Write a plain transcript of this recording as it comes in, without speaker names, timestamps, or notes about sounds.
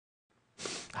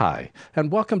Hi,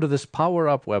 and welcome to this Power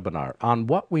Up webinar on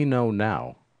what we know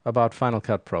now about Final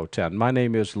Cut Pro 10. My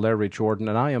name is Larry Jordan,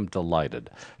 and I am delighted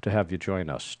to have you join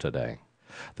us today.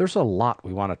 There's a lot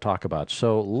we want to talk about,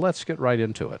 so let's get right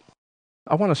into it.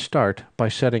 I want to start by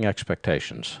setting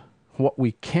expectations. What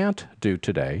we can't do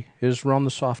today is run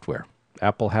the software.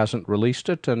 Apple hasn't released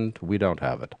it, and we don't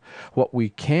have it. What we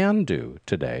can do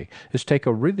today is take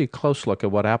a really close look at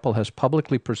what Apple has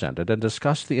publicly presented and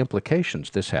discuss the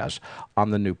implications this has on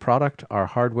the new product, our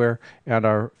hardware, and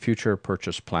our future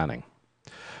purchase planning.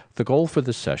 The goal for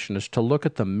this session is to look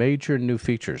at the major new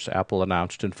features Apple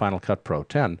announced in Final Cut Pro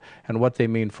 10 and what they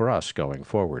mean for us going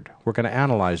forward. We're going to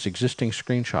analyze existing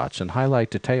screenshots and highlight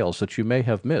details that you may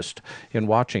have missed in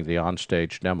watching the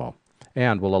on-stage demo.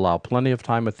 And we'll allow plenty of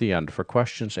time at the end for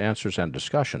questions, answers, and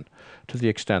discussion to the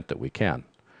extent that we can.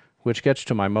 Which gets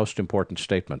to my most important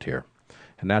statement here,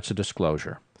 and that's a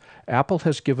disclosure. Apple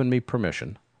has given me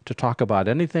permission to talk about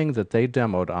anything that they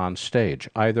demoed on stage,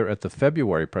 either at the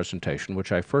February presentation,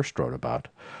 which I first wrote about,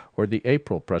 or the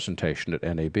April presentation at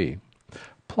NAB,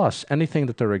 plus anything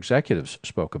that their executives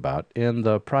spoke about in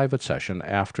the private session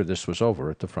after this was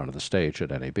over at the front of the stage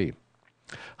at NAB.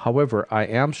 However, I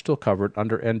am still covered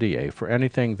under NDA for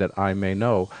anything that I may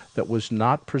know that was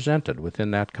not presented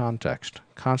within that context.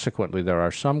 Consequently, there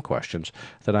are some questions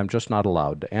that I'm just not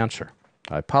allowed to answer.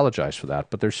 I apologize for that,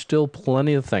 but there's still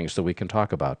plenty of things that we can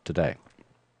talk about today.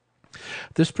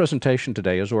 This presentation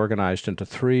today is organized into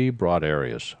three broad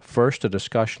areas. First, a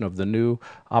discussion of the new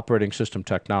operating system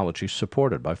technology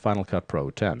supported by Final Cut Pro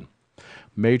 10.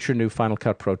 Major new Final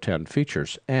Cut Pro 10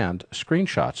 features and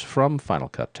screenshots from Final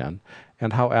Cut 10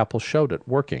 and how Apple showed it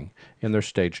working in their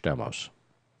stage demos.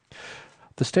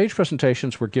 The stage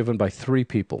presentations were given by three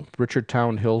people: Richard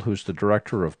Townhill, who's the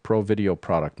Director of Pro Video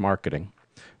Product Marketing,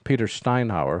 Peter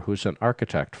Steinhauer, who's an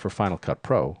architect for Final Cut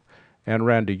Pro, and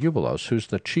Randy Ubelos, who's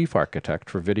the Chief Architect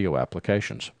for Video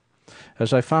Applications.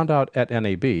 As I found out at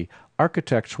NAB,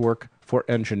 architects work for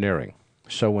engineering.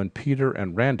 So when Peter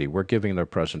and Randy were giving their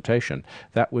presentation,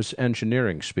 that was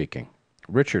engineering speaking.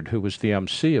 Richard, who was the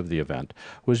MC of the event,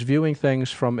 was viewing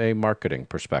things from a marketing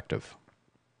perspective.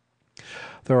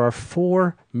 There are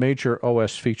four major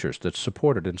OS features that's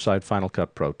supported inside Final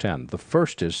Cut Pro 10. The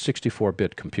first is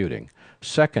 64-bit computing.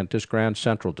 Second is Grand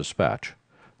Central Dispatch.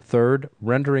 Third,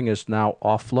 rendering is now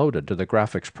offloaded to the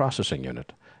graphics processing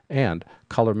unit. And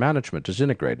color management is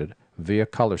integrated via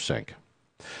ColorSync.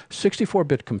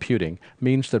 64-bit computing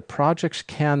means that projects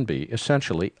can be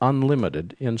essentially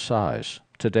unlimited in size.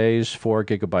 Today's 4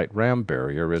 GB RAM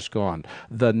barrier is gone.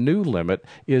 The new limit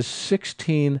is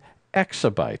 16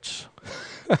 exabytes.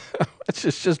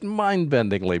 It's just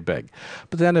mind-bendingly big.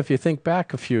 But then if you think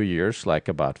back a few years, like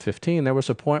about 15, there was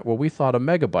a point where we thought a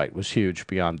megabyte was huge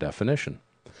beyond definition.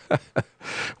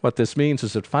 What this means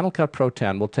is that Final Cut Pro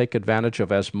 10 will take advantage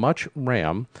of as much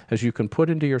RAM as you can put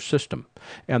into your system.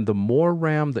 And the more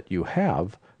RAM that you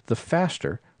have, the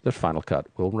faster that Final Cut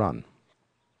will run.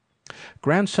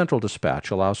 Grand Central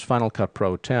Dispatch allows Final Cut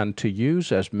Pro 10 to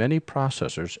use as many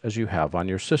processors as you have on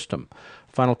your system.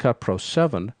 Final Cut Pro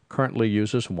 7 currently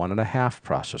uses 1.5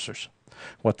 processors.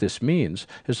 What this means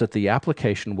is that the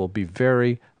application will be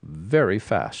very, very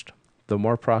fast. The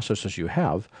more processors you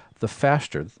have, the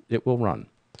faster it will run.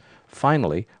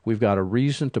 Finally, we've got a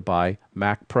reason to buy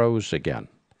Mac Pros again.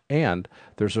 And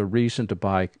there's a reason to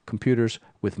buy computers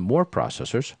with more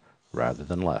processors rather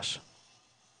than less.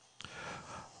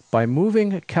 By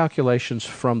moving calculations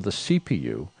from the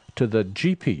CPU to the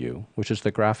GPU, which is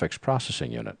the graphics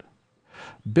processing unit,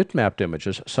 bitmapped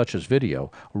images, such as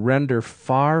video, render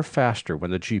far faster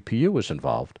when the GPU is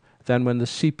involved than when the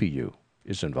CPU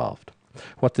is involved.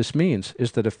 What this means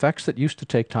is that effects that used to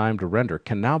take time to render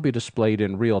can now be displayed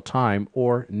in real time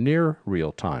or near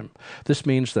real time. This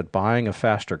means that buying a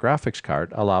faster graphics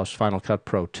card allows Final Cut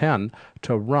Pro 10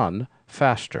 to run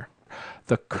faster.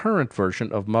 The current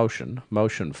version of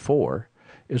Motion 4,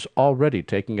 is already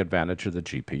taking advantage of the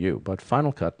GPU, but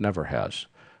Final Cut never has.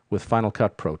 With Final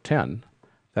Cut Pro 10,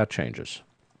 that changes.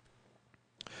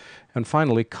 And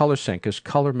finally, ColorSync is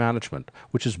color management,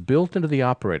 which is built into the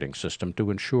operating system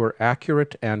to ensure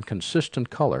accurate and consistent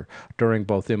color during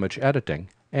both image editing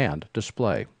and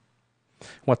display.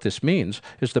 What this means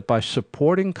is that by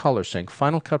supporting ColorSync,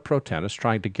 Final Cut Pro 10 is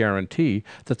trying to guarantee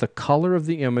that the color of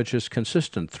the image is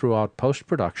consistent throughout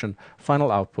post-production,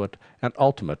 final output, and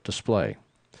ultimate display.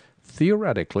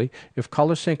 Theoretically, if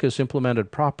ColorSync is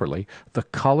implemented properly, the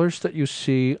colors that you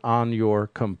see on your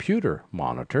computer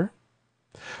monitor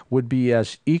would be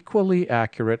as equally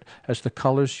accurate as the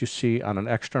colors you see on an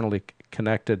externally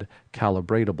connected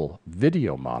calibratable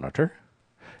video monitor,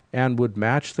 and would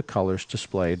match the colors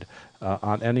displayed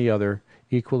on any other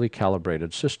equally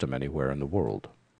calibrated system anywhere in the world.